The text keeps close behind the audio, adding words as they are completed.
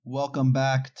Welcome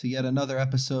back to yet another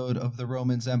episode of the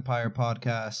Romans Empire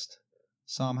podcast.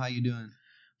 Sam, how you doing?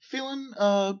 Feeling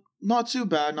not too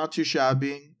bad, not too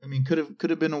shabby. I mean, could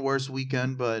have been a worse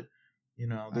weekend, but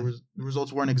the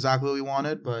results weren't exactly what we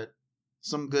wanted, but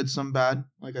some good, some bad,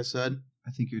 like I said.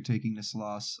 I think you're taking this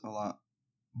loss a lot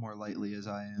more lightly as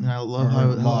I am. And I love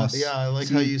I like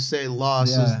how you say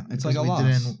loss. Yeah, it's like a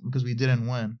loss. Because we didn't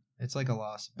win. It's like a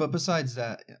loss. But besides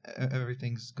that,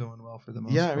 everything's going well for the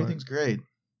most part. Yeah, everything's great.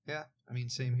 Yeah, I mean,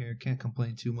 same here. Can't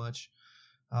complain too much.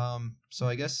 So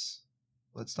I guess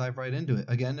let's dive right into it.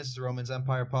 Again, this is the Romans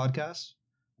Empire podcast,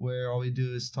 where all we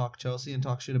do is talk Chelsea and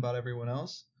talk shit about everyone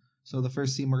else. So the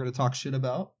first team we're going to talk shit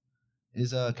about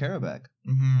is Qarabag.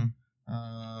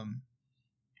 Mm-hmm.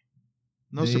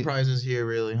 No surprises here,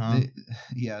 really, huh?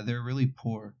 They're really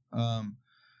poor.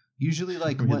 Usually,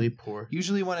 like really poor.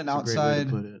 Usually, when an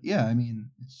outside, yeah, I mean,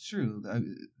 it's true.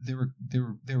 They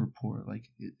were poor. Like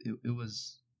it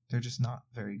was. They're just not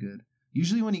very good.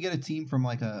 Usually, when you get a team from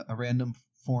like a random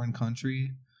foreign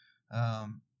country,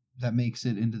 that makes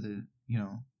it into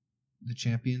the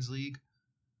Champions League,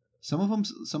 some of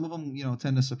them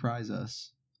tend to surprise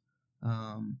us.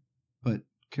 But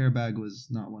Qarabag was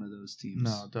not one of those teams.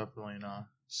 No, definitely not.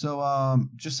 So,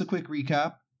 just a quick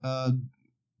recap.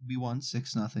 We won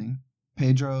 6-0.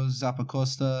 Pedro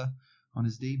Zappacosta on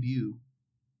his debut.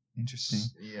 Interesting.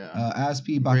 Yeah.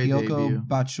 Aspi, Bakayoko,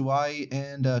 Batshuayi,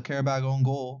 and Qarabag own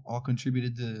goal all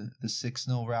contributed to the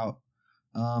 6-0 rout.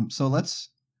 So let's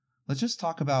just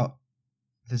talk about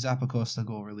the Zappacosta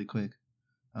goal really quick.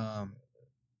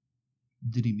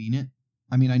 Did he mean it?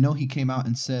 I mean, I know he came out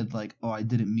and said like, "Oh, I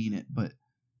didn't mean it," but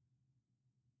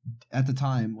at the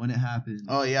time when it happened,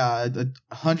 oh yeah,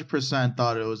 100%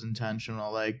 thought it was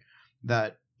intentional. Like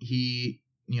that he,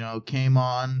 came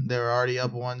on. They were already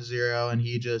up 1-0, and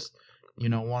he just,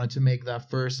 wanted to make that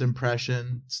first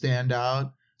impression stand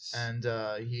out. And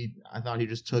I thought he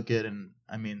just took it. And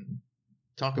I mean,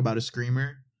 talk about a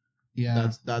screamer.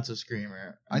 Yeah, that's a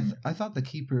screamer. I thought the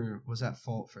keeper was at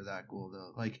fault for that goal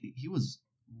though. Like he was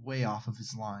way off of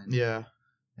his line. Yeah,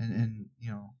 and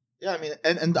Yeah, I mean,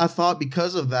 and I thought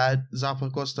because of that,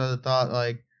 Zappacosta thought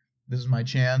like, this is my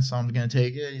chance. I'm gonna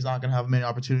take it. He's not gonna have many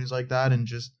opportunities like that, and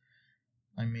just,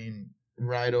 I mean,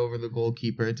 right over the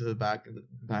goalkeeper to the back of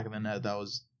the net. That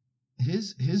was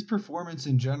his performance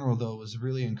in general though was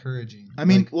really encouraging. I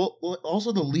mean, well,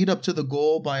 also the lead up to the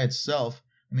goal by itself.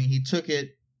 I mean, he took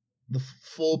it the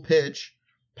full pitch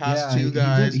past two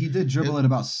guys. He did dribble it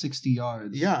about 60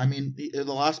 yards. Yeah, I mean, the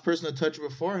last person to touch it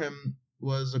before him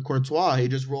was a Courtois. He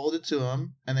just rolled it to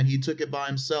him, and then he took it by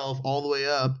himself all the way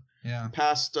up. Yeah.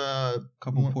 Past a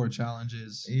couple poor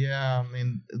challenges. Yeah, I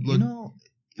mean,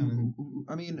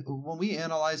 I mean, when we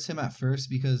analyzed him at first,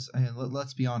 because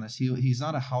let's be honest, he's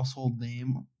not a household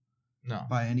name, no,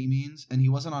 by any means, and he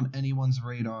wasn't on anyone's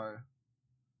radar.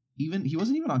 He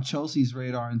wasn't even on Chelsea's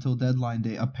radar until deadline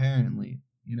day, apparently.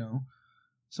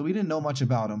 So we didn't know much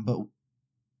about him. But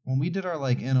when we did our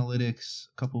analytics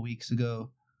a couple weeks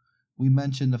ago, we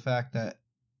mentioned the fact that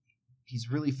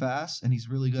he's really fast and he's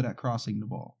really good at crossing the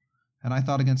ball. And I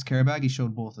thought against Qarabag, he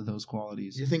showed both of those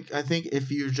qualities. I think if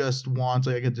you just want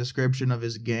like a description of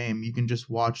his game, you can just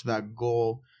watch that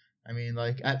goal. I mean,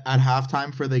 like at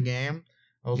halftime for the game,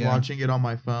 I was watching it on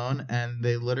my phone, and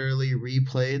they literally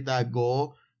replayed that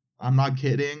goal. I'm not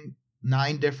kidding.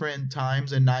 9 different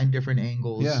times and 9 different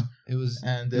angles. Yeah, it was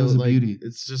a like, beauty.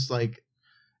 It's just like.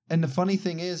 And the funny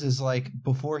thing is like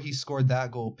before he scored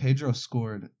that goal, Pedro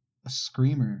scored a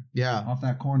screamer. Yeah. Off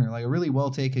that corner, like a really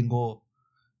well taken goal.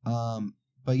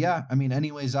 But yeah, I mean,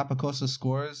 anyway, Zappacosta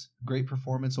scores. Great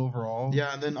performance overall.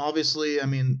 Yeah, and then obviously, I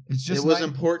mean, it was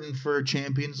important for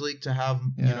Champions League to have,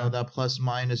 that plus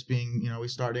minus being, we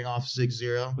starting off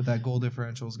 6-0. But that goal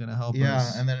differential is going to help us.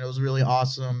 Yeah, and then it was really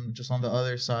awesome just on the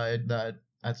other side that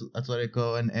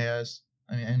Atletico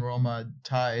and Roma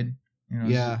tied.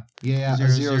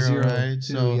 0-0, right?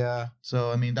 Too,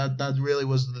 So I mean, that really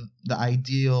was the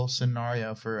ideal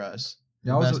scenario for us.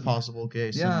 The best possible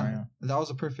case scenario. That was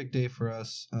a perfect day for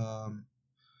us.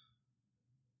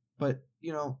 But,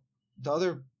 the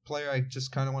other player I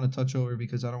just kind of want to touch over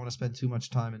because I don't want to spend too much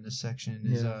time in this section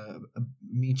is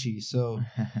Michi. So,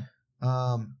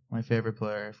 my favorite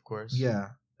player, of course. Yeah.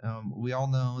 We all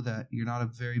know that you're not a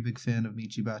very big fan of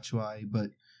Michy Batshuayi, but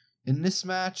in this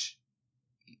match,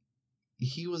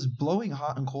 he was blowing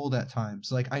hot and cold at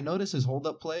times. Like, I noticed his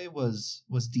hold-up play was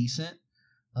decent.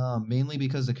 Mainly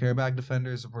because the Qarabag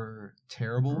defenders were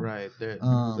terrible. Right,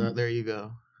 there you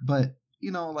go. But,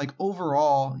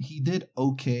 overall, he did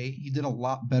okay. He did a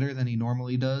lot better than he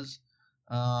normally does.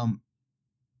 But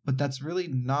that's really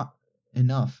not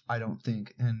enough, I don't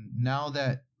think. And now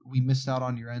that we missed out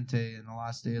on Llorente in the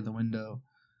last day of the window.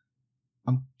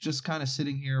 I'm just kind of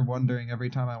sitting here wondering every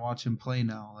time I watch him play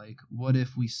now, like, what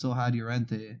if we still had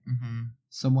Llorente? Mm-hmm.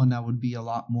 Someone that would be a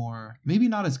lot more, maybe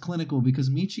not as clinical, because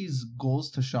Michi's goals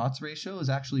to shots ratio is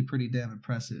actually pretty damn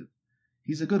impressive.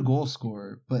 He's a good goal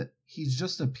scorer, but he's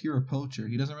just a pure poacher.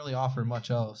 He doesn't really offer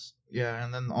much else. Yeah,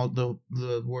 and then all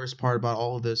the worst part about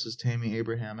all of this is Tammy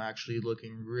Abraham actually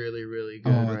looking really, really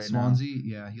good right Swansea? now.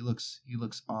 Yeah, he looks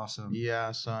awesome.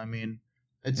 Yeah, so I mean,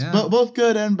 it's both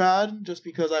good and bad. Just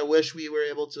because I wish we were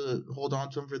able to hold on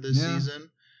to him for this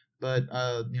season, but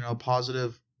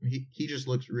positive. He just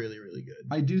looks really, really good.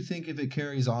 I do think if it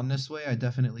carries on this way, I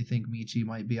definitely think Michi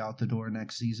might be out the door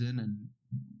next season, and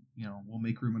we'll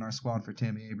make room in our squad for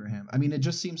Tammy Abraham. I mean, it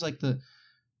just seems like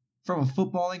from a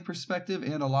footballing perspective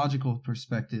and a logical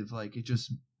perspective, like it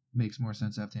just makes more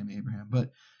sense to have Tammy Abraham.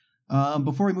 But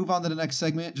before we move on to the next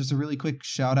segment, just a really quick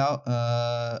shout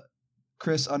out.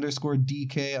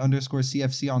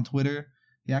 Chris_DK_CFC on Twitter.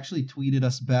 He actually tweeted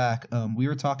us back. We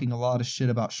were talking a lot of shit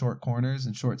about short corners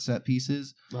and short set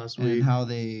pieces last week, and how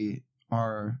they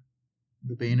are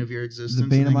the bane of your existence. The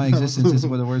bane of my existence is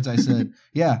what the words I said.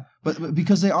 Yeah, but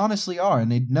because they honestly are,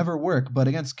 and they never work. But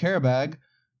against Qarabag,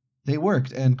 they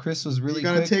worked, and Chris was really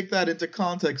quick. You gotta take that into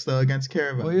context, though, against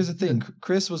Qarabag. Well, here's the thing.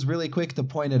 Chris was really quick to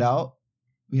point it out,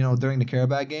 during the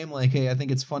Qarabag game. Like, hey, I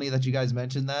think it's funny that you guys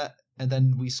mentioned that. And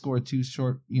then we scored two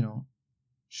short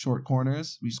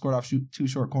corners. We scored off two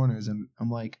short corners. And I'm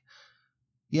like,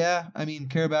 yeah, I mean,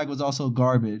 Qarabag was also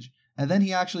garbage. And then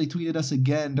he actually tweeted us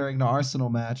again during the Arsenal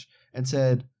match and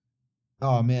said,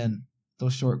 oh, man,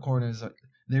 those short corners,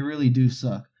 they really do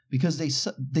suck. Because they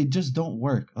just don't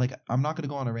work. Like, I'm not going to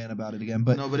go on a rant about it again.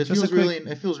 But no, but it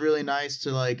feels really nice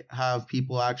to, like, have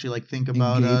people actually, like, think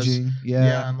about engaging, us.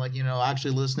 Yeah, and, like,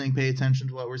 actually listening, pay attention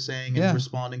to what we're saying and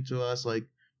responding to us. Like,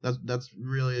 that's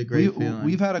really a great feeling.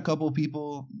 We've had a couple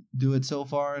people do it so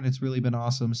far, and it's really been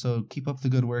awesome. So keep up the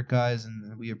good work, guys,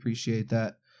 and we appreciate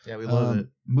that. Yeah, we love it.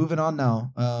 Moving on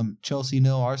now. Chelsea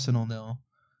 0, Arsenal 0.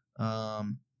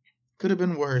 Could have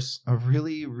been worse. A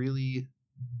really, really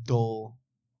dull,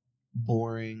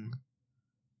 boring,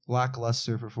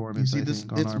 lackluster performance, I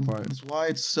think, on our part. That's why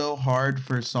it's so hard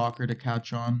for soccer to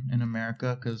catch on in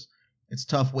America, because it's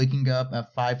tough waking up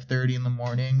at 5:30 in the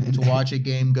morning to watch a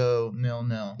game go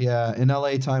 0-0. Yeah, in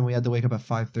LA time, we had to wake up at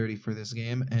 5:30 for this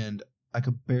game, and I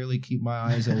could barely keep my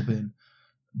eyes open.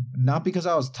 Not because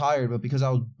I was tired, but because I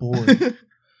was bored. It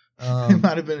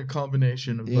might have been a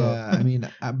combination of both. Yeah, I mean,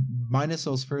 minus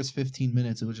those first 15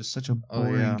 minutes, it was just such a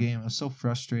boring game. It was so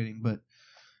frustrating. But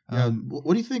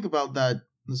what do you think about the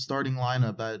starting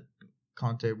lineup that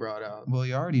Conte brought out? Well,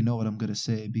 you already know what I'm going to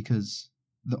say, because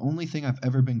the only thing I've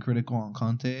ever been critical on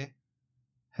Conte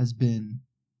has been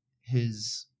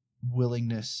his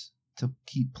willingness to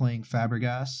keep playing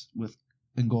Fabregas with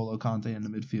N'Golo Conte in the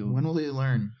midfield. When will he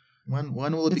learn? When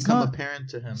will it become apparent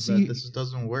to him that this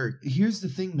doesn't work? Here's the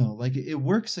thing, though. Like, it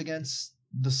works against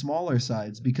the smaller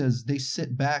sides because they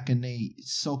sit back and they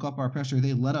soak up our pressure.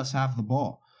 They let us have the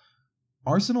ball.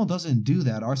 Arsenal doesn't do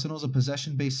that. Arsenal's a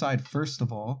possession-based side, first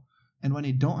of all. And when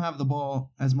they don't have the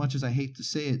ball, as much as I hate to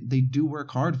say it, they do work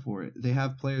hard for it. They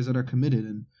have players that are committed.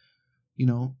 And,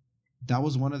 that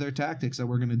was one of their tactics that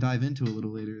we're going to dive into a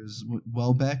little later. Is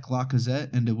Welbeck,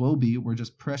 Lacazette, and Iwobi were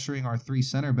just pressuring our three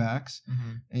center backs.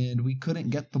 Mm-hmm. And we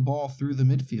couldn't get the ball through the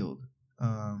midfield.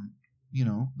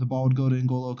 The ball would go to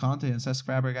N'Golo Conte, and Cesc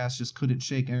Fabregas just couldn't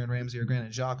shake Aaron Ramsey or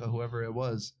Granit Xhaka, whoever it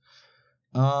was.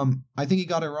 I think he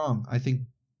got it wrong. I think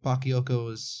Bakayoko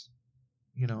was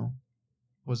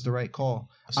the right call.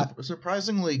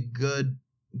 Surprisingly good,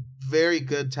 very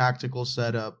good tactical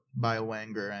setup by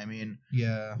Wenger. I mean,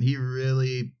 yeah, he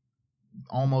really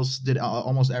almost did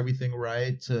everything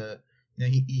right.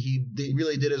 He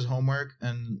really did his homework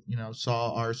and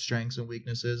saw our strengths and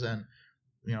weaknesses and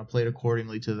played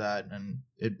accordingly to that, and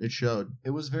it showed.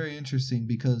 It was very interesting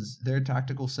because their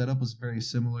tactical setup was very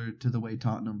similar to the way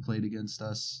Tottenham played against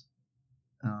us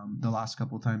the last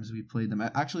couple of times we played them.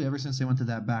 Actually, ever since they went to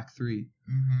that back three.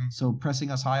 Mm-hmm. So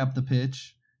pressing us high up the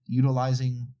pitch,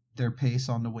 utilizing their pace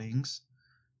on the wings,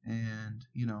 and,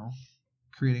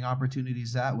 creating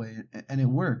opportunities that way. And it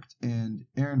worked. And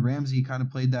Aaron Ramsey kind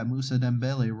of played that Moussa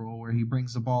Dembele role where he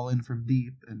brings the ball in from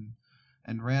deep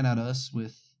and ran at us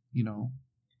with,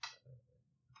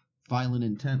 violent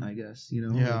intent, I guess.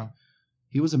 Yeah.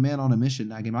 He was a man on a mission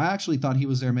that game. I actually thought he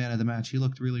was their man of the match. He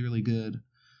looked really, really good.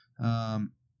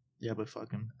 Yeah, but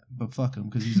fuck him. But fuck him,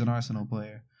 because he's an Arsenal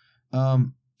player.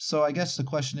 So I guess the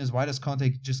question is, why does Conte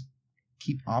just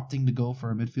keep opting to go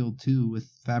for a midfield 2 with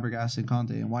Fabregas and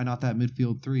Conte, and why not that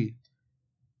midfield 3?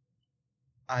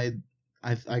 I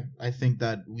I think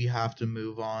that we have to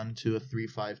move on to a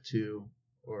 3-5-2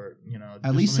 or At do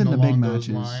least something in the big along those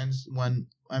matches. lines.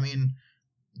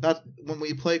 When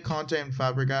we play Conte and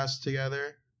Fabregas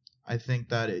together, I think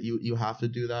that you have to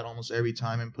do that almost every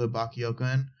time and put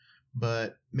Bakayoko in.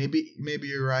 But maybe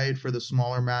you're right for the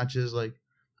smaller matches like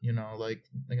like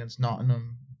against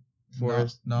Nottingham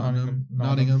Forest,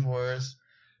 Nottingham. Forest.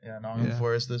 Yeah, Nottingham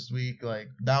Forest this week. Like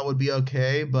that would be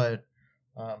okay, but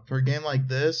for a game like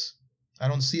this, I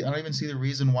don't even see the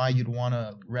reason why you'd want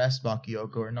to rest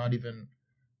Bakayoko or not even.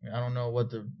 I don't know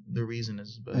what the reason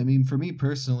is, but I mean, for me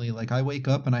personally, like I wake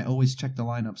up and I always check the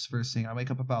lineups first thing. I wake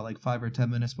up about like 5 or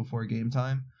 10 minutes before game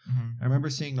time. I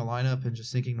remember seeing the lineup and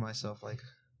just thinking to myself, like,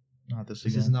 not this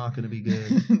is again. not going to be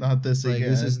good. Not this like, again.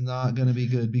 This is not going to be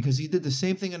good because he did the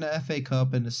same thing in the FA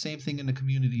Cup and the same thing in the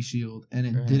Community Shield, and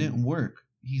it didn't work.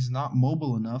 He's not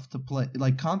mobile enough to play.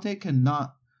 Like Conte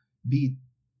cannot be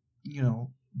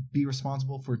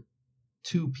responsible for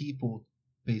 2 people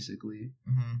basically,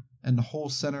 and the whole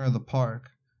center of the park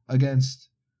against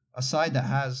a side that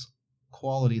has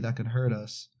quality that could hurt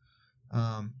us.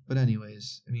 But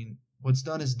anyways, I mean, what's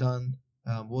done is done.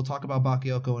 We'll talk about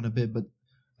Bakayoko in a bit, but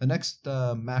the next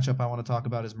matchup I want to talk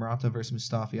about is Morata versus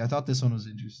Mustafi. I thought this one was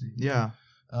interesting. Yeah.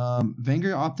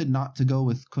 Wenger opted not to go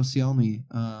with Koscielny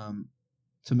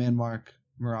to man-mark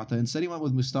Morata. Instead, he went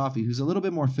with Mustafi, who's a little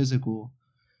bit more physical.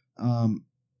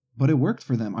 But it worked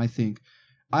for them, I think.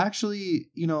 I actually,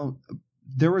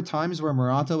 there were times where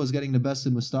Morata was getting the best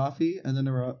of Mustafi, and then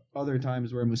there were other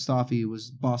times where Mustafi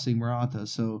was bossing Morata.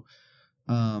 So,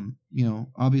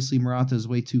 obviously Morata is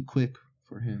way too quick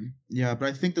for him. Yeah, but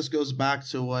I think this goes back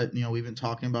to what, we've been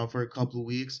talking about for a couple of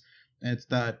weeks. And it's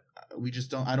that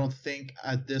I don't think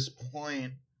at this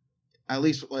point, at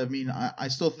least, I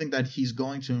still think that he's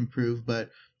going to improve,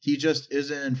 but he just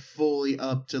isn't fully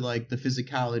up to like the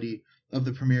physicality of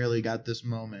the Premier League at this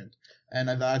moment. And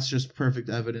that's just perfect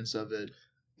evidence of it.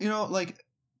 I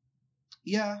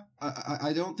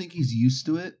don't think he's used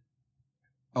to it.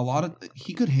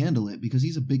 He could handle it because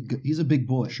he's a big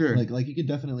boy. Sure. Like he could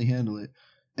definitely handle it.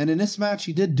 And in this match,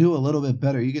 he did do a little bit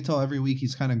better. You could tell every week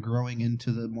he's kind of growing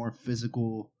into the more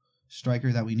physical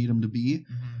striker that we need him to be.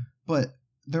 But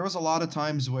there was a lot of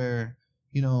times where,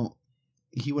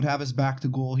 he would have his back to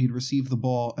goal, he'd receive the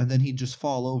ball, and then he'd just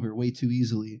fall over way too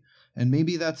easily. And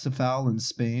maybe that's a foul in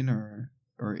Spain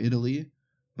or Italy,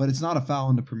 but it's not a foul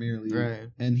in the Premier League. Right.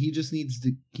 And he just needs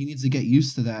to get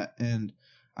used to that. And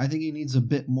I think he needs a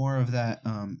bit more of that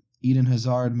Eden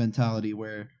Hazard mentality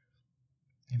where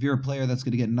if you're a player that's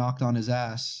going to get knocked on his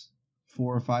ass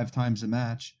 4 or 5 times a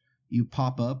match, you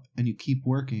pop up and you keep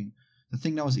working. The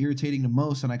thing that was irritating the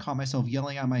most, and I caught myself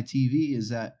yelling at my TV, is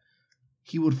that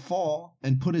he would fall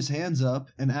and put his hands up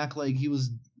and act like he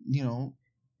was,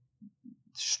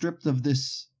 stripped of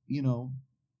this,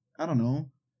 I don't know.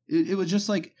 It was just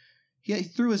like he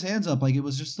threw his hands up like it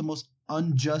was just the most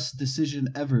unjust decision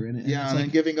ever. And then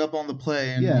giving up on the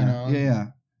play. And, Yeah.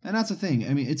 And that's the thing.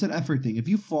 I mean, it's an effort thing. If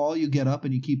you fall, you get up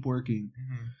and you keep working.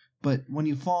 But when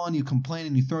you fall and you complain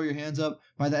and you throw your hands up,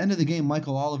 by the end of the game,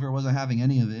 Michael Oliver wasn't having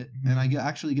any of it. And I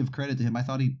actually give credit to him. I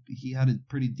thought he had a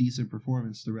pretty decent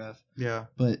performance, the ref. Yeah.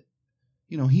 But,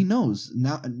 he knows.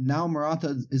 Now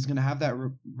Morata is going to have that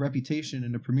reputation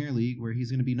in the Premier League where he's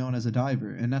going to be known as a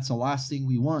diver. And that's the last thing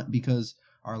we want because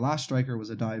our last striker was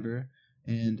a diver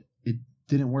and it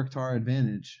didn't work to our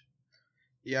advantage.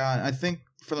 Yeah, I think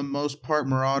for the most part,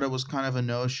 Morata was kind of a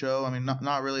no-show. I mean,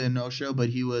 not really a no-show, but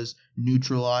he was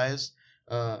neutralized.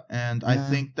 And I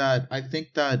think that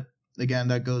again,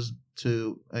 that goes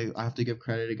to I have to give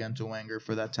credit again to Wenger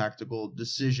for that tactical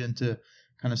decision to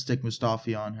kind of stick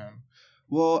Mustafi on him.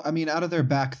 Well, I mean, out of their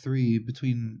back 3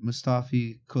 between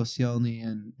Mustafi, Koscielny,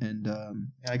 and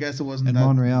I guess it wasn't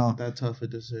that tough a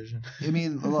decision. I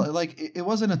mean, like it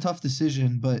wasn't a tough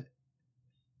decision, but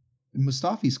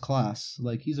Mustafi's class.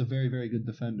 Like he's a very, very good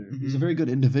defender. He's a very good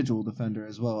individual defender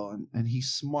as well, and he's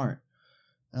smart.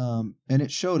 And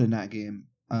it showed in that game.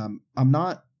 I'm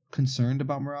not concerned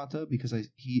about Morata because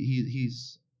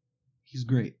he's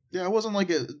great. Yeah, it wasn't like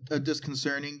a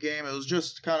disconcerting game. It was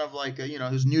just kind of like he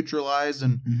was neutralized,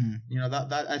 and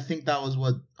that I think that was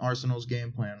what Arsenal's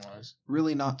game plan was.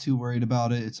 Really not too worried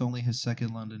about it. It's only his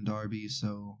second London derby,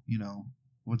 so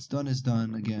what's done is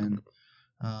done again.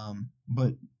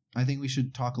 But I think we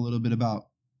should talk a little bit about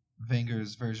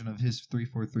Wenger's version of his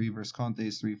 3-4-3 versus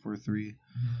Conte's 3-4-3.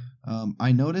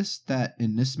 I noticed that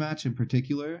in this match in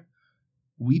particular,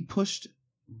 we pushed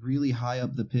really high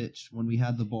up the pitch when we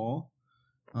had the ball,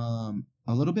 a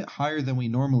little bit higher than we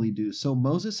normally do. So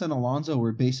Moses and Alonso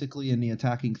were basically in the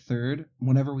attacking third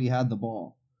whenever we had the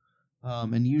ball.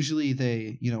 And usually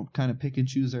they, kind of pick and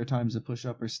choose their times to push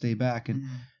up or stay back. And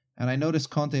I noticed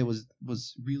Conte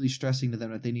was really stressing to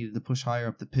them that they needed to push higher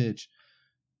up the pitch.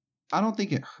 I don't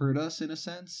think it hurt us in a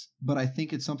sense, but I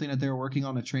think it's something that they were working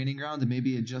on a training ground, and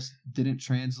maybe it just didn't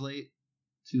translate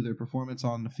to their performance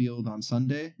on the field on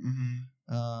Sunday.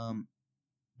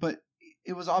 But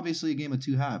it was obviously a game of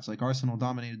two halves. Like, Arsenal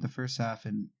dominated the first half,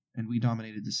 and we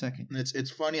dominated the second.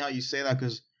 It's funny how you say that,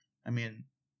 because, I mean,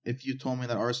 if you told me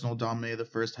that Arsenal dominated the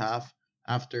first half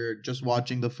after just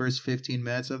watching the first 15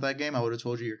 minutes of that game, I would have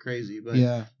told you you're crazy. But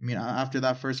yeah, I mean, after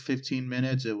that first 15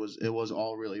 minutes, it was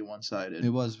all really one-sided. It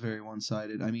was very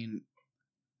one-sided. I mean,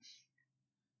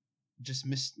 just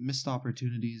missed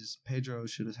opportunities. Pedro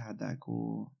should have had that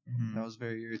goal. That was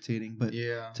very irritating. But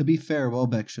to be fair,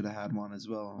 Welbeck should have had one as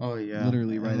well. Oh yeah,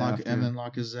 literally right after. And then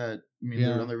Lacazette. I mean,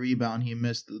 on the rebound, he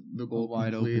missed the goal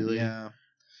wide completely. Open.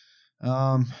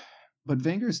 Yeah. But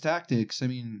Wenger's tactics. I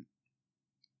mean,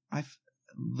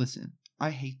 listen.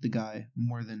 I hate the guy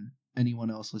more than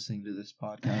anyone else listening to this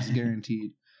podcast,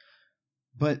 guaranteed.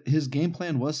 But his game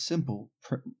plan was simple: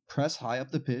 press high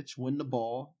up the pitch, win the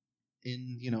ball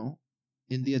in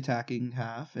the attacking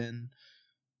half, and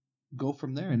go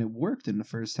from there. And it worked in the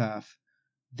first half.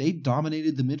 They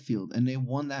dominated the midfield, and they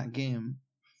won that game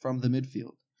from the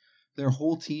midfield. Their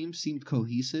whole team seemed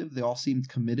cohesive. They all seemed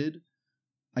committed.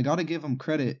 I got to give them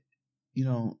credit.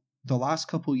 The last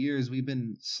couple years we've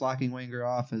been slacking Wenger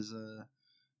off as a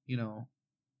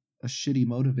shitty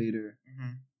motivator.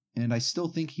 And I still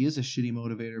think he is a shitty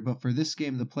motivator, but for this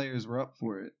game, the players were up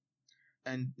for it.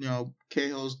 And,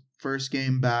 Cahill's first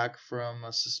game back from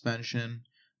a suspension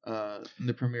in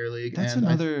the Premier League. That's and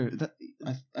another...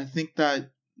 I think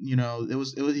that,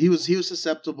 he was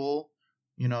susceptible,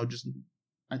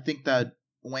 I think that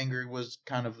Wenger was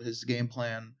kind of, his game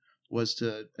plan was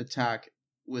to attack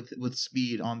with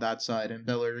speed on that side, and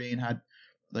Bellerin had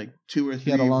like two or three.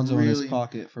 He had Alonso in his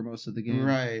pocket for most of the game,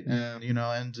 right? Yeah.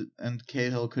 And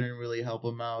Cahill couldn't really help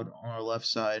him out on our left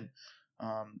side.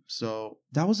 So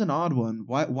that was an odd one.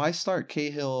 Why start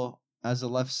Cahill as a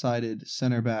left-sided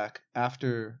center back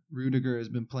after Rudiger has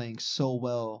been playing so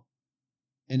well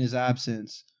in his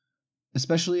absence,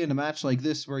 especially in a match like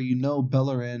this where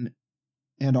Bellerin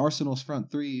and Arsenal's front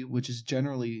three, which is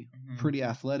generally pretty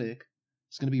athletic,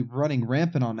 is going to be running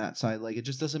rampant on that side. Like, it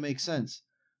just doesn't make sense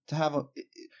to have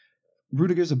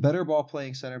Rudiger's a better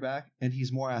ball-playing center back, and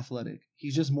he's more athletic.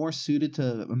 He's just more suited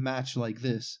to a match like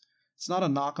this. It's not a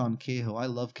knock on Cahill. I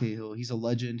love Cahill. He's a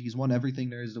legend. He's won everything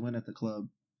there is to win at the club,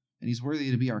 and he's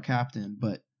worthy to be our captain.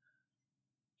 But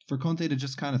for Conte to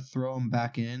just kind of throw him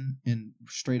back in and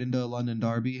straight into a London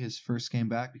derby, his first game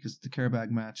back, because the Qarabag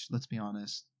match, let's be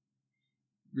honest,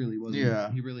 really wasn't.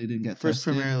 Yeah. He really didn't get first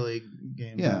tested. Premier League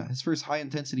game. Yeah, his first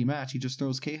high-intensity match, he just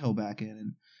throws Cahill back in,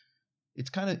 and it's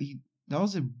kind of... That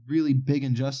was a really big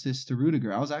injustice to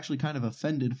Rudiger. I was actually kind of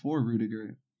offended for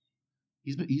Rudiger.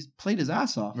 He's played his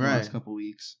ass off the last couple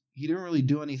weeks. He didn't really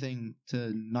do anything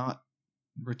to not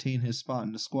retain his spot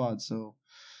in the squad, so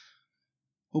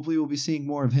hopefully we'll be seeing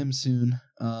more of him soon.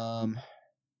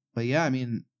 But yeah, I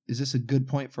mean, is this a good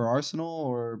point for Arsenal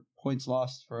or points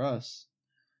lost for us?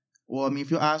 Well, I mean,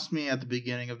 if you asked me at the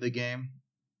beginning of the game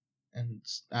and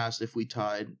asked if we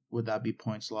tied, would that be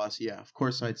points lost? Yeah, of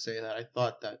course I'd say that. I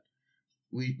thought that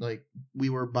we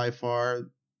were by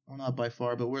far, well, not by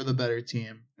far, but we're the better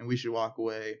team, and we should walk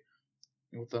away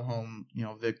with a home,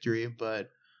 victory. But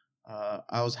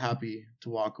I was happy to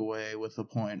walk away with a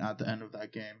point at the end of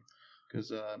that game,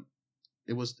 because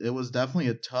it was definitely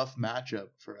a tough matchup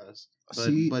for us.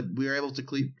 But we were able to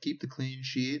keep the clean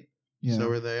sheet. Yeah. So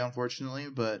were they, unfortunately.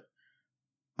 But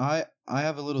I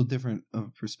have a little different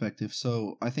of perspective.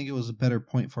 So I think it was a better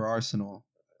point for Arsenal.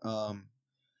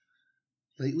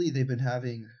 Lately, they've been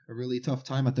having a really tough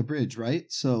time at the bridge, right?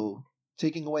 So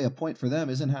taking away a point for them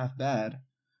isn't half bad.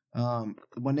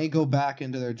 When they went back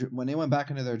into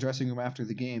their dressing room after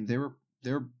the game, they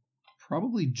were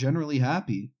probably generally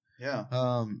happy. Yeah,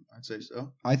 I'd say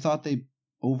so. I thought they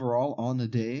overall on the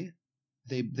day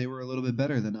they were a little bit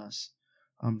better than us.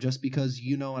 Just because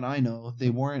and I know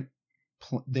they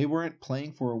weren't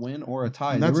playing for a win or a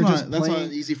tie. That's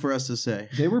not easy for us to say.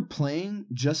 They were playing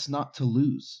just not to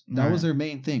lose. That was their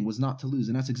main thing, was not to lose,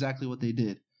 and that's exactly what they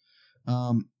did.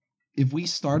 If we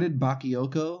started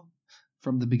Bakayoko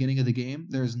from the beginning of the game,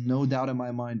 there's no doubt in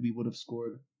my mind we would have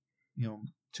scored,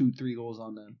 2-3 goals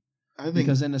on them.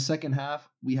 Because in the second half,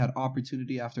 we had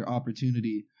opportunity after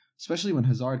opportunity, especially when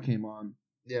Hazard came on.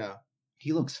 Yeah.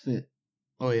 He looks fit.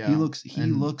 Oh yeah, he looks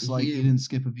like he didn't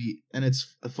skip a beat. And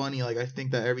it's funny, like I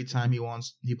think that every time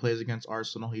he plays against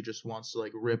Arsenal, he just wants to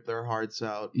like rip their hearts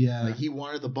out. Yeah, like he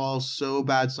wanted the ball so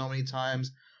bad so many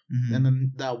times, and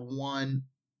then that one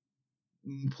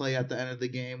play at the end of the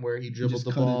game where he dribbled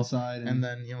the ball inside and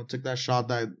then took that shot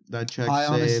that check. I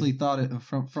honestly thought it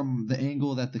from the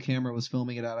angle that the camera was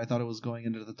filming it at. I thought it was going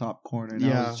into the top corner, and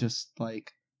I was just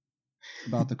like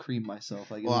about to cream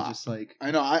myself. Like it was just like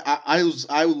I know.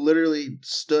 I literally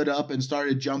stood up and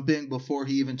started jumping before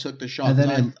he even took the shot. And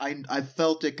then I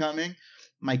felt it coming.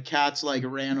 My cats like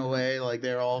ran away, like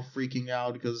they're all freaking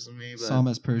out because of me. But... Some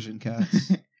as Persian cats,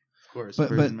 of course.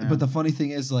 But the funny thing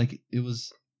is, like, it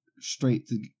was straight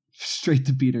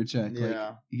to Peter check. Yeah,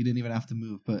 like, he didn't even have to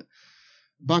move. But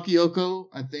Bakayoko,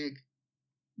 I think,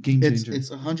 game changer.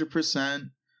 It's 100%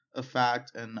 a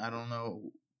fact, and I don't know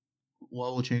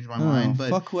what will change my mind. But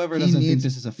fuck whoever doesn't think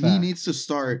this is a fact. He needs to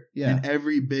start in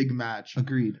every big match.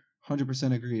 Agreed,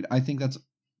 100% agreed. I think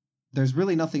there's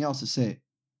really nothing else to say.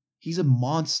 He's a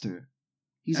monster.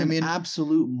 He's an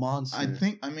absolute monster. I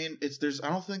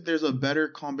don't think there's a better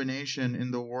combination in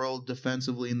the world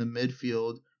defensively in the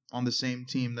midfield on the same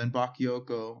team than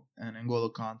Bakayoko and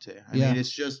N'Golo Conte. I mean, it's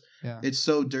just it's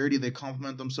so dirty. They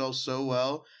complement themselves so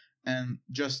well, and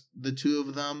just the two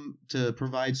of them to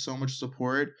provide so much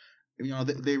support.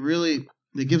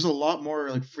 They gives a lot more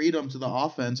like freedom to the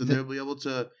offense, and they'll be able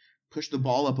to push the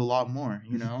ball up a lot more.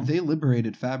 They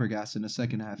liberated Fabregas in the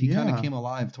second half. He kind of came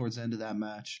alive towards the end of that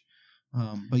match.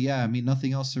 But yeah, I mean,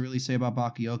 nothing else to really say about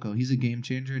Bakayoko. He's a game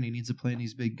changer, and he needs to play in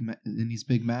these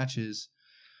big matches.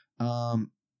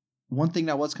 One thing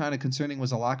that was kind of concerning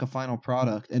was a lack of final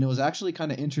product, and it was actually kind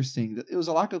of interesting that it was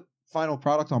a lack of final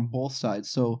product on both sides.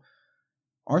 So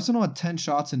Arsenal had 10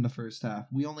 shots in the first half.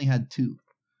 We only had 2.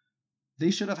 They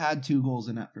should have had 2 goals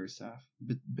in that first half.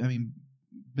 But I mean,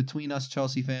 between us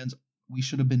Chelsea fans, we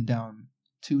should have been down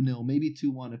 2-0, maybe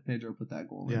 2-1 if Pedro put that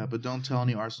goal in. Yeah, but don't tell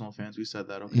any Arsenal fans we said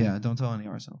that, okay? Yeah, don't tell any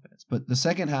Arsenal fans. But the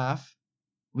second half,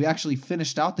 we actually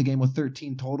finished out the game with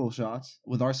 13 total shots,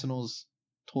 with Arsenal's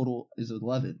total is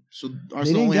 11. So Arsenal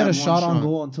they didn't get a shot on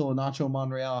goal until Nacho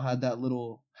Monreal had that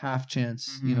little half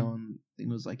chance, and I think it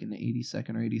was like in the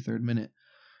 82nd or 83rd minute.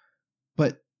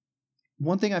 But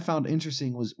one thing I found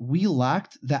interesting was we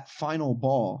lacked that final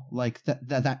ball, like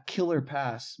that killer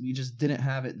pass. We just didn't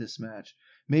have it this match.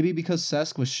 Maybe because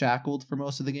Cesc was shackled for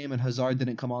most of the game and Hazard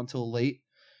didn't come on till late,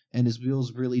 and his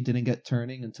wheels really didn't get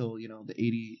turning until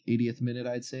the 80th minute,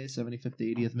 I'd say 75th to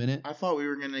 80th minute. I thought we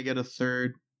were gonna get a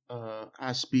third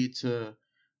Aspi to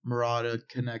Murata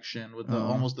connection with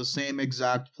almost the same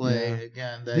exact play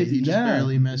again that he just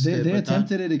barely missed it. They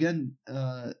attempted it again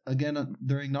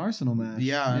during the Arsenal match.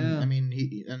 Yeah. I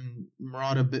mean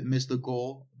Murata missed the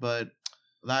goal, but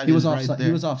he was offside.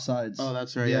 He was offsides. Oh,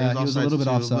 that's right. Yeah, he was a little bit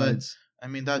offsides. I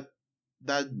mean that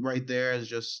right there is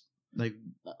just like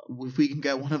if we can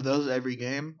get one of those every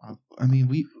game. I mean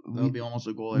that'll be almost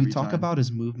a goal every time. We talk about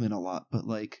his movement a lot, but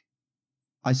like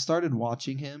I started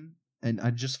watching him and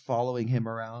I'm just following him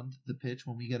around the pitch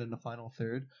when we get in the final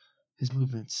third. His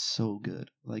movement's so good.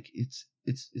 Like it's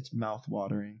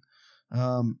mouth-watering.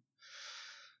 All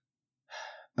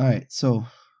right, so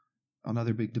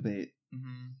another big debate.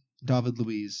 David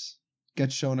Luiz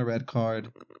gets shown a red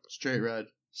card. Straight red.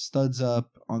 Studs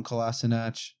up on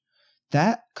Kolasinac.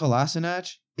 That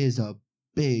Kolasinac is a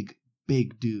big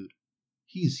dude.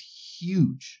 He's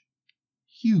huge.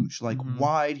 Like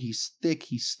wide, he's thick,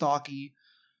 he's stocky.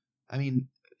 I mean,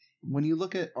 when you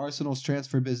look at Arsenal's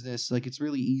transfer business, like it's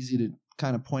really easy to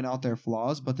kind of point out their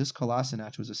flaws, but this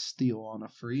Kolasinac was a steal on a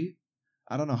free.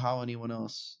 I don't know how anyone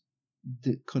else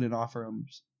couldn't offer him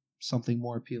something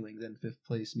more appealing than 5th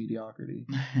place mediocrity.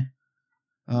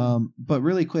 But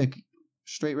really quick,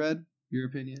 straight red, your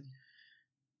opinion?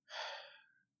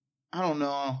 I don't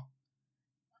know.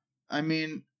 I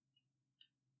mean,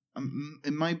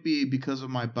 it might be because of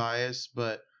my bias,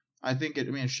 but I think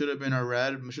it should have been a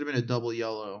red. It should have been a double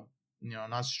yellow.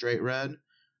 Not straight red.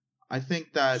 I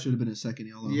think that should have been a second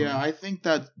yellow. Yeah, I think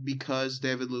that because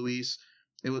David Luiz,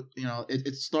 it was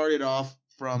it started off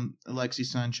from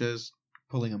Alexis Sanchez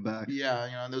pulling him back.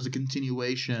 Yeah, there was a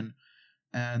continuation,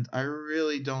 and I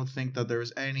really don't think that there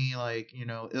was any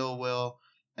ill will.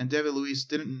 And David Luiz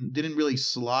didn't really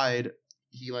slide.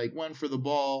 He went for the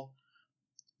ball.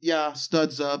 Yeah,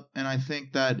 studs up, and I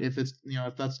think that if it's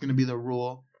if that's going to be the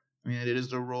rule, I mean it is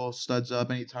the rule. Studs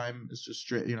up anytime it's just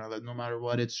straight. That no matter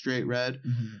what, it's straight red.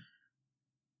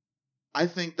 I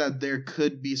think that there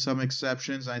could be some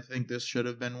exceptions. I think this should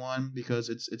have been one because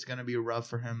it's going to be rough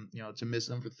for him, to miss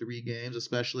them for 3 games,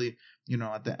 especially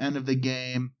at the end of the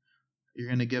game. You're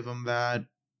going to give him that.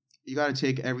 You got to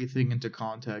take everything into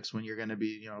context when you're going to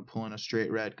be, pulling a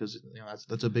straight red because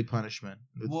that's a big punishment.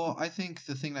 Well, I think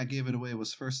the thing that gave it away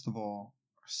was, first of all,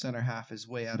 our center half is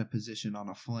way out of position on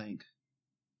a flank.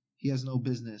 He has no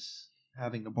business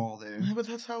having the ball there. Yeah, but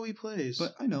that's how he plays.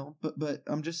 But I know, but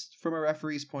I'm just from a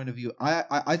referee's point of view.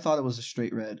 I thought it was a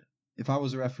straight red. If I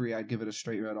was a referee, I'd give it a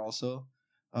straight red also.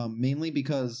 Mainly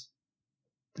because,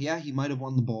 yeah, he might have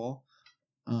won the ball.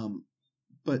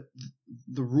 But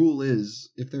the rule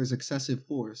is if there's excessive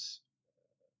force,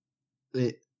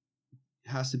 it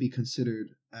has to be considered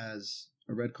as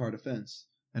a red card offense.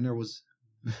 And there was,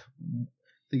 I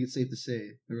think it's safe to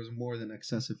say, there was more than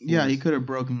excessive force. Yeah, he could have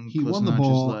broken. He won the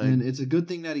ball, and it's a good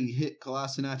thing that he hit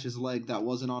Kolasinac's leg that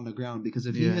wasn't on the ground, because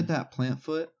if he hit that plant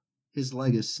foot, his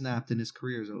leg is snapped and his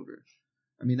career's over.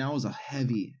 I mean, that was a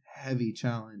heavy, heavy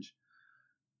challenge.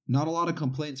 Not a lot of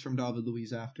complaints from David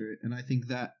Luiz after it, and I think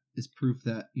that is proof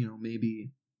that,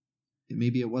 maybe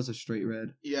it was a straight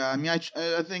red. Yeah, I mean,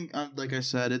 I think, like I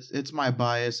said, it's my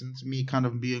bias, and it's me kind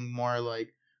of being more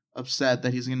like upset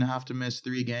that he's gonna have to miss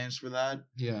 3 games for that.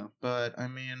 Yeah, but I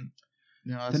mean,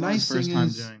 it's the not nice his first thing time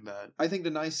is, doing that. I think the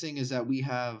nice thing is that we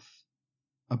have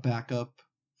a backup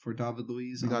for David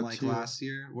Luiz, unlike last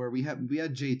year where we had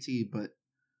JT, but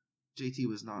JT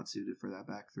was not suited for that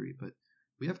back three. But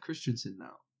we have Christensen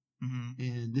now. Mm-hmm.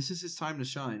 And this is his time to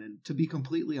shine. And to be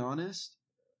completely honest,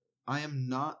 I am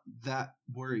not that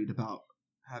worried about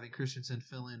having Christensen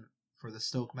fill in for the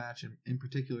Stoke match, and in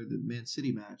particular the Man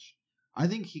City match. I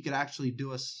think he could actually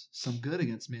do us some good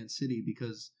against Man City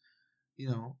because,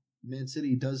 Man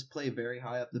City does play very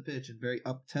high up the pitch and very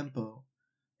up-tempo,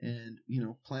 and,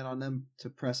 plan on them to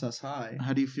press us high.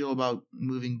 How do you feel about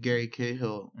moving Gary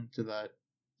Cahill into that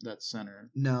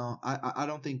center? No, I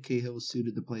don't think Cahill is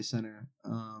suited to play center.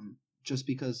 Just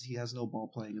because he has no ball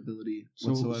playing ability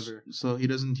whatsoever. So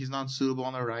he's not suitable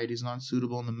on the right. He's not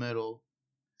suitable in the middle.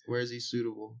 Where is he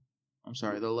suitable? I'm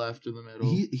sorry, the left or the middle.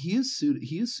 He is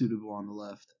suitable on the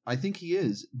left. I think he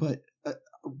is. But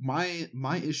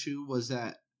my issue was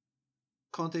that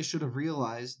Conte should have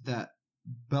realized that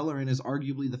Bellerin is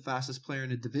arguably the fastest player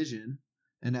in the division,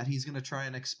 and that he's going to try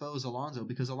and expose Alonso,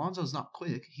 because Alonso's not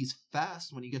quick. He's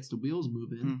fast when he gets the wheels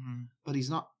moving, but he's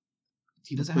not.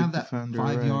 He doesn't have that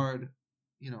 5-yard,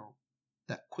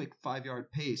 that quick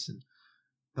 5-yard pace, and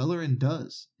Bellerin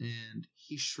does, and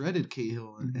he shredded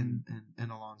Cahill and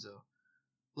Alonso.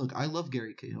 Look, I love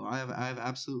Gary Cahill. I have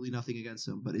absolutely nothing against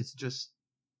him, but it's just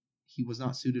he was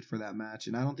not suited for that match,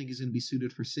 and I don't think he's going to be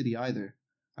suited for City either.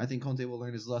 I think Conte will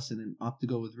learn his lesson and opt to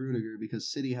go with Rudiger,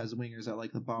 because City has wingers that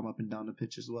like to bomb up and down the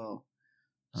pitch as well.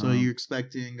 So you're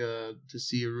expecting to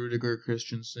see a Rudiger,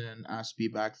 Christensen,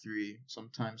 Aspie back three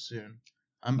sometime soon?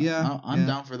 I'm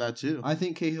down for that too. I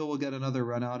think Cahill will get another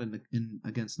run out in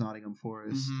against Nottingham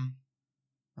Forest.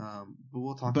 But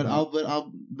we'll talk. But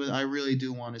I really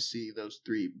do want to see those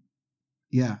three.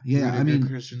 Yeah. Rudiger, I mean,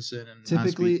 Christensen and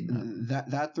typically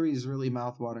that three is really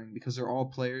mouthwatering because they're all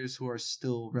players who are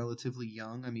still relatively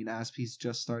young. I mean, Aspie's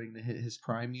just starting to hit his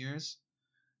prime years,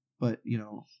 but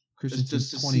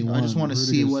Christensen's 21. I just want to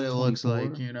see what it 24. looks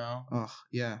like, Oh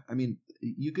yeah, I mean,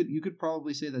 you could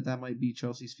probably say that might be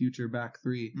Chelsea's future back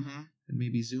three, and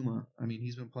maybe Zuma. I mean,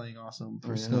 he's been playing awesome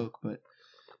for Stoke. But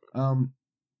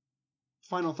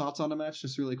final thoughts on the match,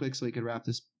 just really quick, so we could wrap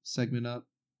this segment up.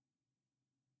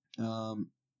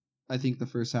 I think the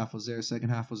first half was theirs, second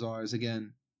half was ours.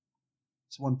 Again,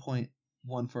 it's 1 point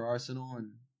won for Arsenal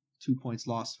and 2 points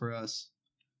lost for us.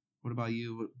 What about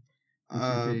you? What's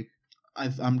your take?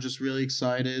 I'm just really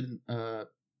excited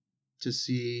to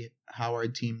see how our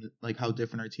team, like how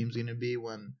different our team's going to be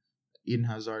when Eden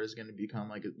Hazard is going to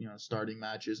become starting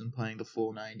matches and playing the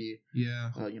full 90.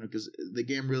 Yeah. Because the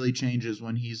game really changes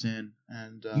when he's in,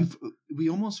 and we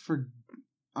almost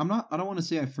I don't want to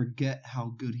say I forget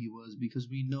how good he was, because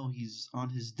we know he's on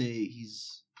his day.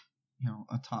 He's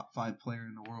a top 5 player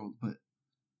in the world, but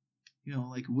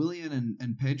like Willian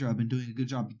and Pedro have been doing a good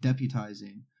job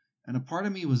deputizing. And a part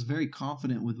of me was very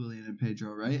confident with Willian and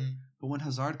Pedro, right? But when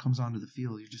Hazard comes onto the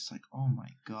field, you're just like, oh my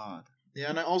god. Yeah,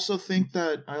 and I also think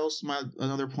that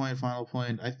final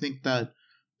point. I think that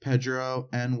Pedro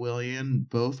and Willian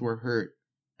both were hurt,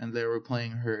 and they were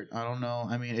playing hurt. I don't know.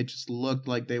 I mean, it just looked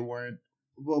like they weren't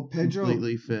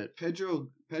completely fit. Pedro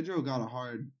got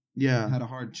had a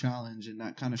hard challenge, and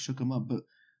that kind of shook him up. But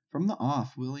from the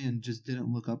off, Willian just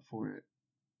didn't look up for it.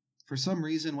 For some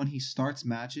reason, when he starts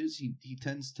matches, he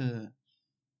tends to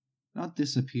not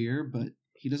disappear, but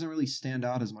he doesn't really stand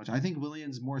out as much. I think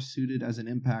Willian's more suited as an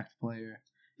impact player.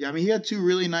 Yeah, I mean, he had 2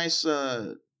 really nice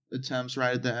attempts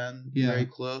right at the end, very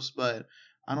close, but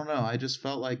I don't know. I just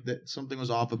felt like that something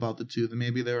was off about the two. That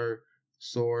maybe they were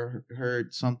sore,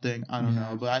 hurt, something. I don't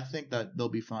know, but I think that they'll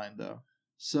be fine though.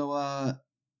 So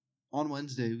on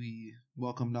Wednesday, we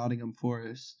welcome Nottingham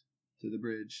Forest to the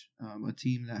Bridge, a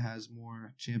team that has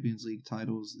more Champions League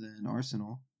titles than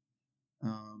Arsenal.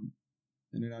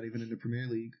 and they're not even in the Premier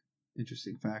League.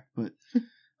 Interesting fact. But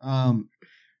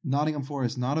Nottingham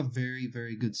Forest, not a very,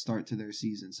 very good start to their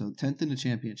season. So 10th in the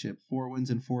Championship, 4 wins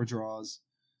and 4 draws.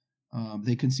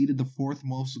 They conceded the 4th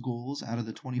most goals out of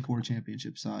the 24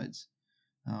 Championship sides.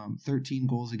 13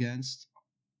 goals against,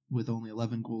 with only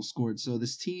 11 goals scored. So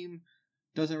this team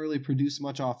doesn't really produce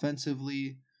much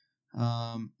offensively.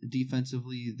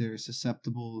 Defensively, they're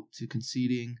susceptible to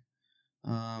conceding.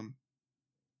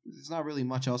 There's not really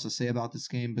much else to say about this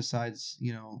game besides,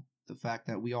 the fact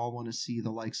that we all want to see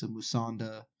the likes of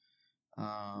Musonda,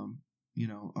 a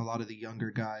lot of the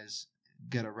younger guys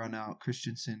get a run out,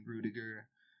 Christensen, Rudiger.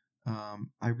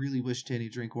 I really wish Danny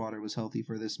Drinkwater was healthy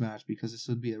for this match because this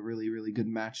would be a really, really good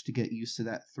match to get used to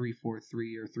that 3-4-3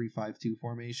 or 3-5-2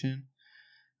 formation.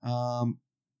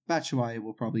 Batshuayi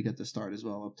will probably get the start as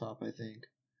well up top, I think.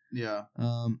 Yeah.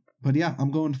 But yeah,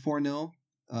 I'm going 4-0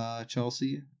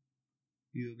 Chelsea.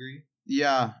 You agree?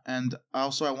 Yeah, and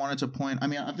also I wanted to point.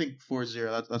 I think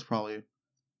 4-0. That's probably.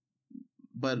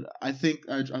 But I think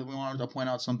I wanted to point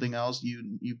out something else.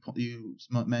 You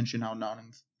mentioned how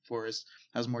Nottingham Forest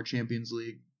has more Champions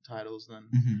League titles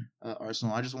than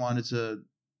Arsenal. I just wanted to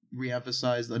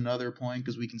reemphasize another point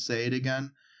because we can say it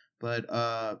again. But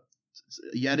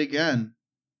yet again,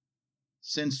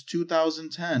 since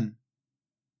 2010,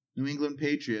 New England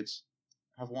Patriots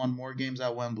have won more games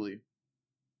at Wembley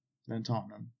than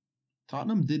Tottenham.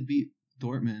 Tottenham did beat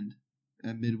Dortmund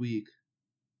at midweek.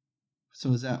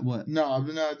 So is that what? No,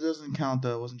 it doesn't count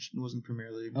though. It wasn't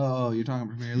Premier League. Oh, you're talking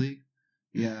Premier League?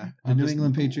 Yeah. The New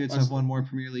England Patriots have won more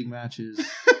Premier League matches.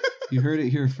 You heard it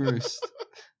here first.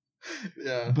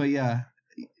 Yeah. But yeah,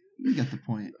 you get the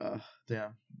point.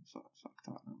 Damn. Fuck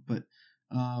Tottenham. But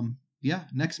yeah,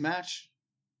 next match,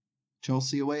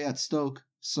 Chelsea away at Stoke.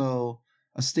 So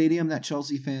a stadium that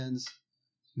Chelsea fans,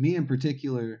 me in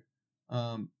particular,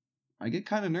 I get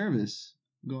kind of nervous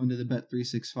going to the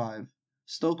Bet365.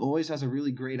 Stoke always has a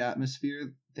really great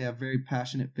atmosphere. They have very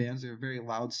passionate fans. They're a very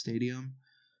loud stadium.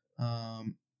 But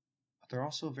they're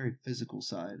also a very physical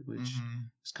side, which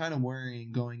is kind of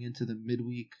worrying going into the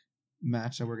midweek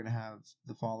match that we're going to have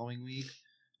the following week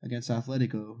against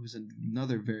Atletico, who's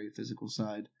another very physical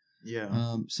side.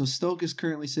 Yeah. So Stoke is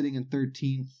currently sitting in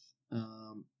 13th,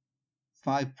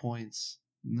 5 points.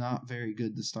 Not very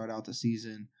good to start out the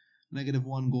season.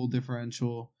 -1 goal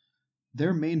differential.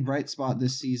 Their main bright spot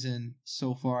this season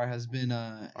so far has been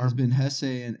Hesse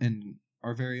and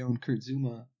our very own Kurt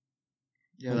Zouma.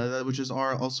 Yeah, which is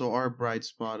also our bright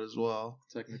spot as well,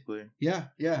 technically. Yeah.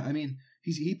 I mean,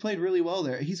 he played really well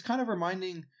there. He's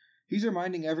reminding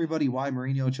everybody why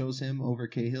Mourinho chose him over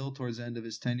Cahill towards the end of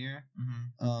his tenure.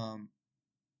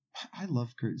 I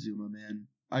love Kurt Zouma, man.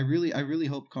 I really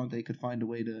hope Conte could find a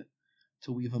way to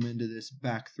weave him into this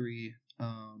back three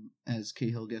as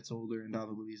Cahill gets older and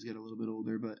David Luiz get a little bit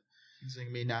older, but he's gonna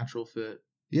be a natural fit.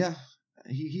 Yeah.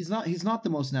 He's not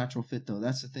the most natural fit though.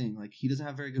 That's the thing. Like, he doesn't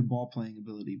have very good ball playing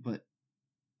ability, but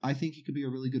I think he could be a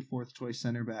really good 4th choice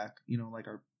center back, like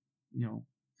our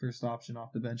first option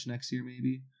off the bench next year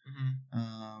maybe.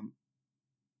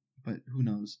 But who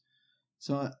knows.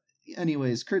 So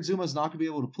anyways, Kurt Zuma's not going to be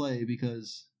able to play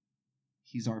because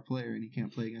he's our player and he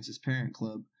can't play against his parent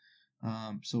club.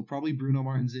 So probably Bruno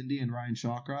Martins Indy and Ryan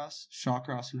Shawcross.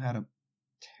 Shawcross, who had a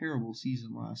terrible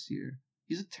season last year.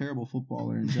 He's a terrible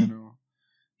footballer in general.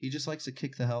 He just likes to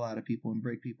kick the hell out of people and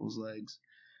break people's legs.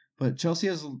 But Chelsea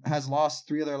has lost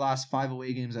 3 of their last 5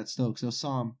 away games at Stoke. So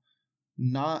Sam,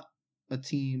 not a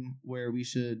team where we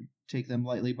should take them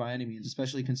lightly by any means,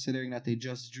 especially considering that they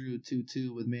just drew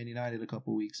 2-2 with Man United a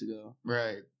couple weeks ago.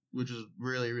 Right. Which is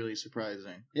really, really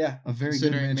surprising. Yeah, a very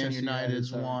good Man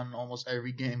United's won almost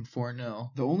every game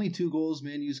 4-0. The only 2 goals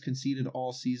Man U's conceded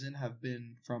all season have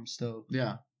been from Stoke.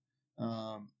 Yeah.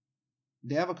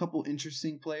 They have a couple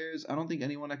interesting players. I don't think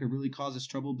anyone that could really cause us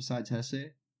trouble besides Hesse.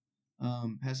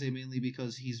 Hesse mainly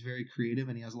because he's very creative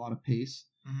and he has a lot of pace.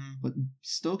 But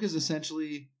Stoke is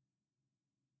essentially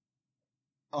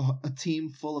a team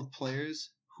full of players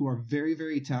who are very,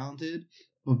 very talented,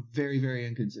 but very, very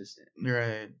inconsistent.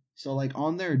 Right. So, like,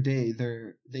 on their day,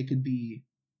 they could be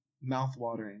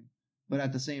mouth-watering, but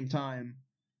at the same time,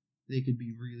 they could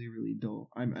be really, really dull.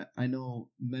 I know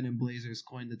Men in Blazers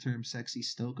coined the term "sexy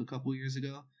Stoke" a couple years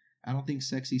ago. I don't think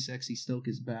sexy Stoke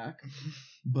is back,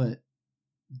 but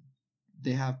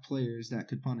they have players that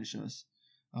could punish us.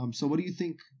 So what do you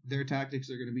think their tactics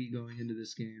are going to be going into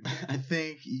this game? I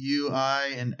think you,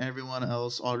 I, and everyone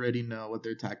else already know what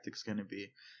their tactics going to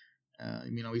be.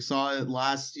 We saw it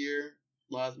last year.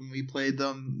 When we played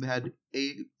them, they had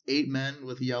eight men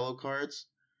with yellow cards.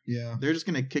 Yeah, they're just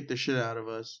going to kick the shit out of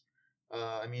us.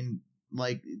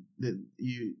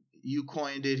 you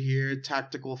coined it here,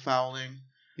 tactical fouling.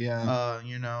 Yeah.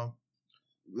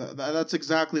 That's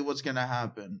exactly what's gonna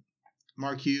happen.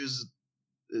 Mark Hughes,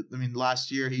 I mean,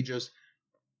 last year he just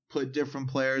put different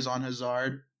players on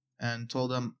Hazard and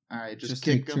told them, all right, just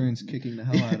kick take him. turns kicking the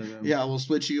hell out of him. Yeah, we'll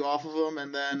switch you off of him,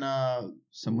 and then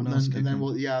someone else. And then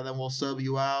we'll sub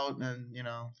you out, and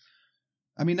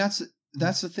I mean, that's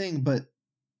the thing, but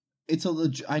it's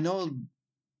I know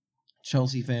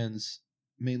Chelsea fans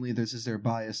mainly this is their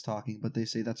bias talking, but they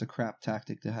say that's a crap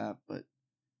tactic to have. But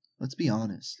let's be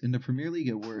honest, in the Premier League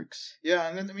it works. Yeah,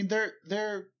 and then I mean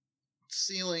their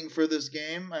ceiling for this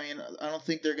game. I mean, I don't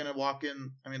think they're gonna walk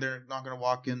in. I mean, they're not gonna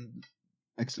walk in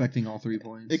expecting all 3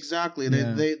 points. Exactly.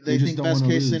 They think best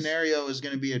case scenario is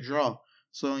gonna be a draw.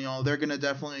 So they're gonna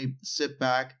definitely sit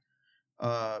back.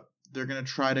 They're gonna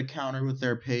try to counter with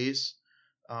their pace.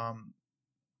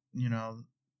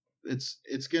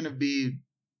 It's gonna be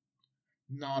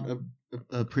not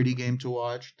a pretty game to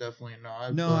watch. Definitely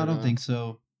not. No, I don't think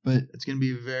so. But it's gonna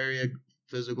be very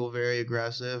physical, very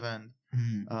aggressive, and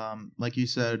like you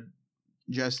said,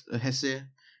 just Hesse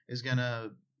is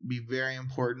gonna be very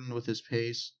important with his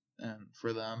pace and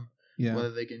for them. Yeah.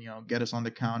 Whether they can get us on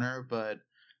the counter, but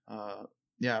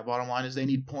bottom line is they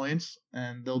need points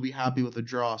and they'll be happy with a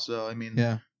draw. So I mean,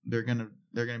 they're gonna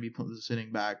be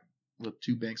sitting back with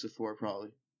 2 banks of 4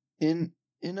 probably. In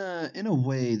a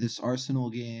way, this Arsenal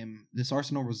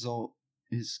result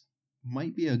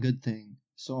might be a good thing.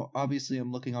 So obviously,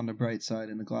 I'm looking on the bright side,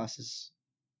 and the glass is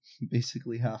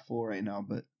basically half full right now.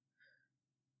 But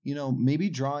maybe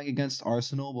drawing against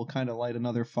Arsenal will kind of light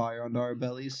another fire under our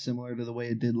bellies, similar to the way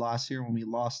it did last year when we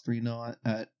lost 3-0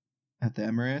 at the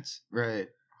Emirates. Right,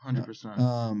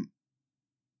 100%.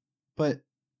 But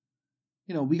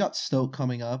we got Stoke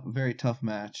coming up, a very tough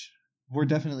match. We're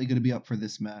definitely going to be up for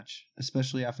this match,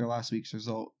 especially after last week's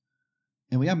result.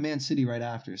 And we have Man City right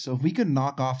after. So if we could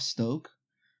knock off Stoke,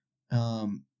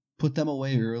 put them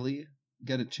away early,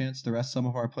 get a chance to rest some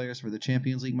of our players for the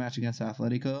Champions League match against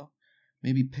Atletico,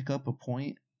 maybe pick up a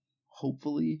point,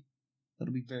 hopefully.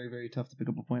 That'll be very, very tough to pick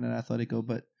up a point at Atletico.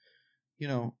 But,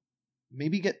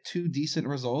 maybe get 2 decent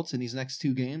results in these next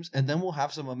 2 games, and then we'll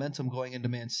have some momentum going into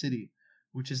Man City,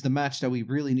 which is the match that we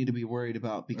really need to be worried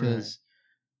about because... Right.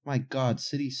 My God,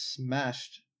 City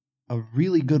smashed a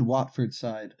really good Watford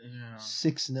side,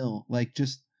 6-0. Like,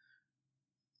 just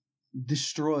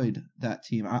destroyed that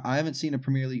team. I haven't seen a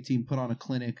Premier League team put on a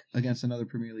clinic against another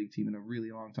Premier League team in a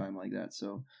really long time like that.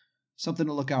 So, something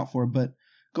to look out for. But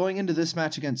going into this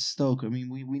match against Stoke, I mean,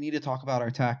 we need to talk about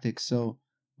our tactics. So,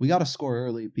 we got to score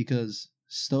early because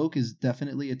Stoke is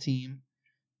definitely a team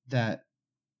that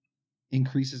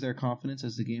increases their confidence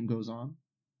as the game goes on.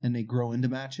 And they grow into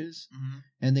matches,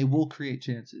 and they will create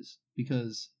chances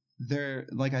because they're,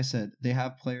 like I said, they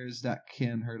have players that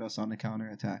can hurt us on the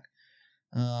counterattack.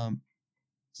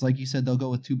 It's like you said, they'll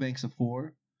go with 2 banks of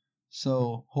 4.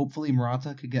 So hopefully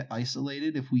Morata could get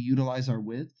isolated if we utilize our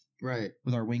width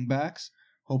with our wing backs.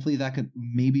 Hopefully that could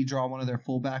maybe draw one of their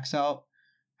fullbacks out,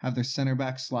 have their center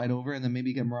back slide over, and then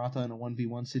maybe get Morata in a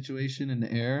 1v1 situation in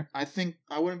the air. I think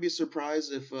I wouldn't be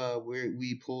surprised if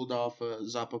we pulled off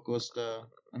Zappacosta.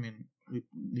 I mean,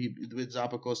 with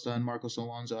Zappacosta and Marcos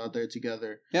Alonso out there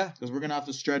together. Yeah, because we're gonna have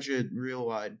to stretch it real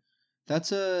wide.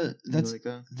 That's an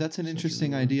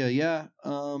interesting idea. Yeah.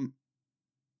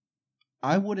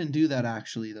 I wouldn't do that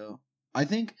actually though. I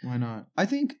think why not? I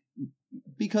think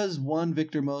because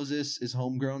Victor Moses is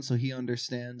homegrown, so he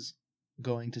understands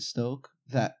going to Stoke.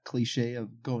 That cliche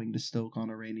of going to Stoke on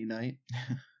a rainy night.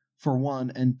 For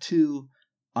one, and 2,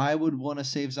 I would want to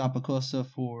save Zappacosta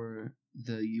for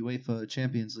the UEFA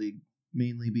Champions League,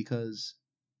 mainly because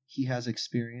he has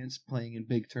experience playing in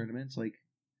big tournaments. Like,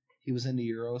 he was in the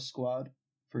Euro squad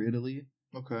for Italy.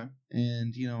 Okay.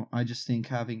 And, I just think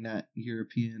having that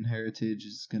European heritage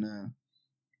is going to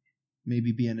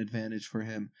maybe be an advantage for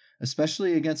him,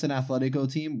 especially against an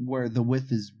Atletico team where the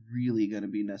width is really going to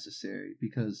be necessary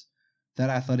because that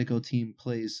Atletico team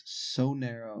plays so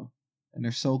narrow and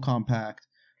they're so compact.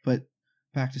 But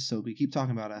back to Stoke, we keep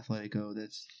talking about Atletico.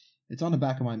 It's on the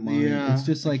back of my mind. Yeah, it's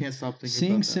just like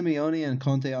seeing Simeone and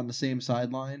Conte on the same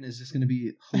sideline is just going to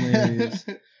be hilarious.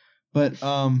 But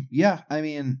I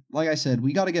mean, like I said,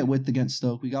 we got to get width against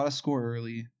Stoke. We got to score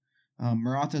early.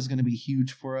 Morata is going to be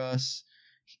huge for us.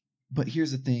 But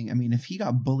here's the thing. I mean, if he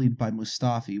got bullied by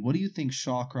Mustafi, what do you think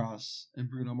Shawcross and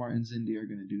Bruno Martins Indy are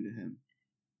going to do to him?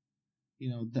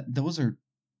 Those are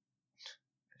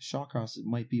Shawcross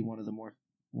might be one of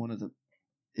the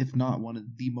if not one of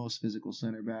the most physical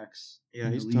center backs. Yeah,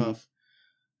 he's tough.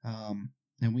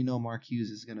 And we know Mark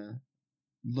Hughes is gonna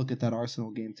look at that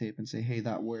Arsenal game tape and say, "Hey,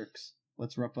 that works."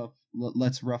 let's rough up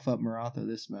Maratha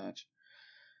this match.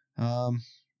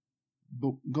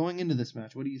 But going into this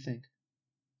match, what do you think?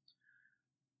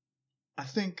 I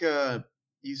think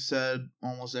you said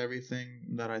almost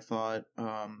everything that I thought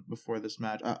before this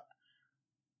match.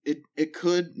 It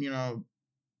could,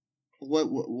 what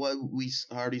we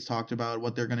already talked about,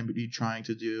 what they're going to be trying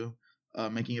to do,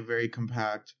 making it very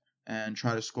compact and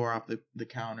try to score off the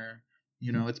counter.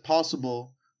 It's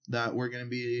possible that we're going to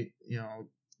be,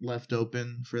 left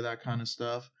open for that kind of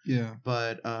stuff. Yeah.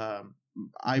 But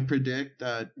I predict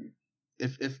that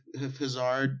if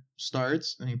Hazard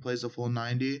starts and he plays a full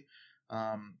 90,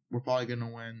 we're probably going to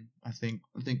win. I think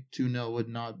 2-0 would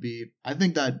not be. I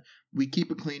think that we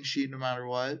keep a clean sheet no matter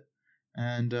what.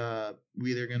 And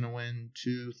we either going to win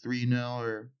 2-3-0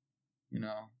 or,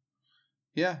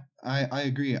 Yeah, I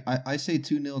agree. I say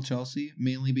 2-0 Chelsea,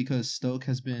 mainly because Stoke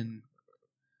has been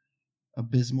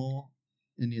abysmal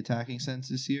in the attacking sense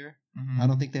this year. Mm-hmm. I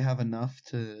don't think they have enough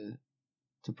to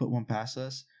put one past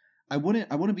us. I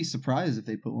wouldn't be surprised if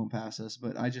they put one past us,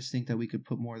 but I just think that we could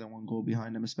put more than one goal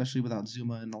behind them, especially without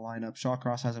Zuma in the lineup.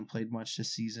 Shawcross hasn't played much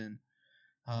this season.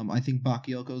 I think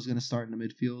Bakayoko is going to start in the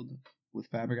midfield with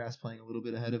Fabregas playing a little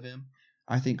bit ahead of him.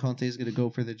 I think Conte is going to go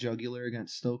for the jugular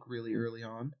against Stoke really early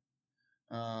on.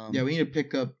 Yeah, we need to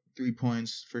pick up 3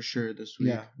 points for sure this week.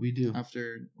 Yeah, we do.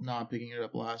 After not picking it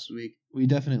up last week. We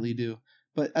definitely do.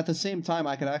 But at the same time,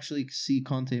 I could actually see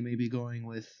Conte maybe going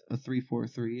with a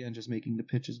 3-4-3 and just making the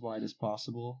pitch as wide as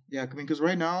possible. Yeah, because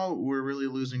right now we're really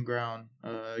losing ground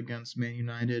against Man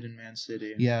United and Man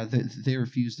City. Yeah, they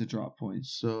refuse to drop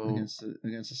points so against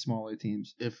the smaller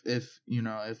teams. If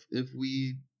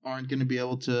we aren't going to be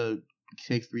able to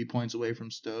take 3 points away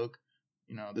from Stoke,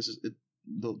 this is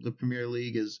the Premier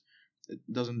League is.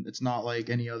 It's not like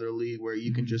any other league where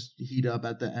you can just heat up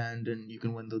at the end and you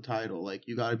can win the title. Like,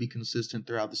 you got to be consistent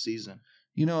throughout the season.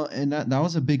 And that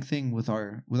was a big thing with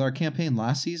our campaign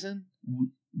last season.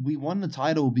 We won the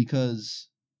title because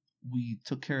we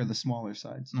took care of the smaller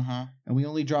sides. Uh-huh. And we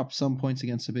only dropped some points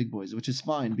against the big boys, which is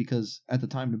fine because at the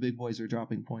time the big boys were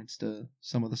dropping points to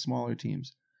some of the smaller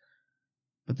teams.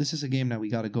 But this is a game that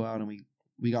we got to go out and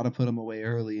we got to put them away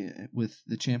early with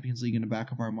the Champions League in the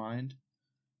back of our mind.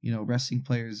 Resting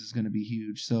players is going to be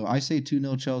huge. So I say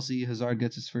 2-0 Chelsea. Hazard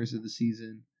gets his first of the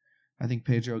season. I think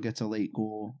Pedro gets a late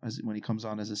goal when he comes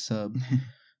on as a sub.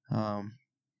 But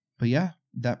yeah,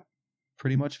 that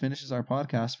pretty much finishes our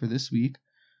podcast for this week.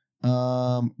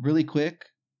 Really quick,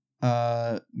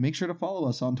 make sure to follow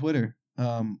us on Twitter.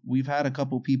 We've had a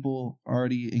couple people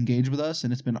already engage with us,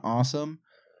 and it's been awesome.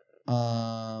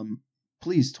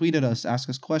 Please tweet at us, ask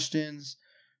us questions.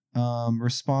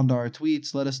 Respond to our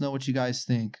tweets. Let us know what you guys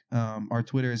think. Our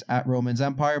Twitter is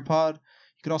 @RomansEmpirePod. You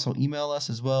could also email us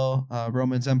as well,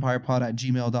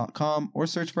 romansempirepod@gmail.com, or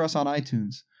search for us on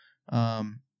iTunes.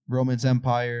 Romans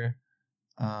Empire,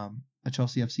 a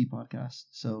Chelsea FC podcast.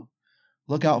 So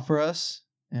look out for us.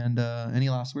 And any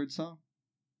last words, Sam?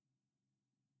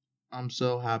 I'm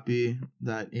so happy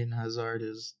that Eden Hazard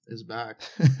is back.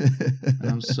 And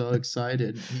I'm so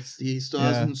excited. He still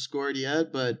hasn't scored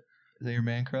yet, but is that your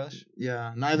man crush?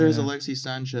 Yeah, neither is Alexis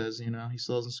Sanchez. He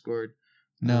still hasn't scored.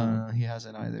 No, he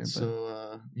hasn't either. But...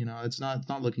 So it's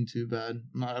not looking too bad.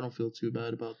 I don't feel too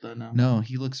bad about that now. No,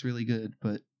 he looks really good.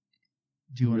 But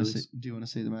do you want to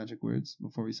say the magic words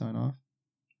before we sign off?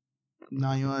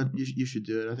 No, you know what? You should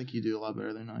do it. I think you do a lot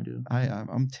better than I do.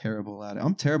 I'm terrible at it.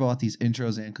 I'm terrible at these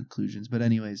intros and conclusions. But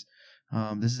anyways,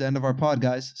 this is the end of our pod,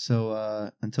 guys.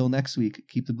 So until next week,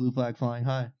 keep the blue flag flying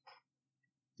high.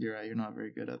 You're right. You're not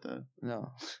very good at that.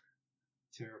 No.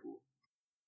 Terrible.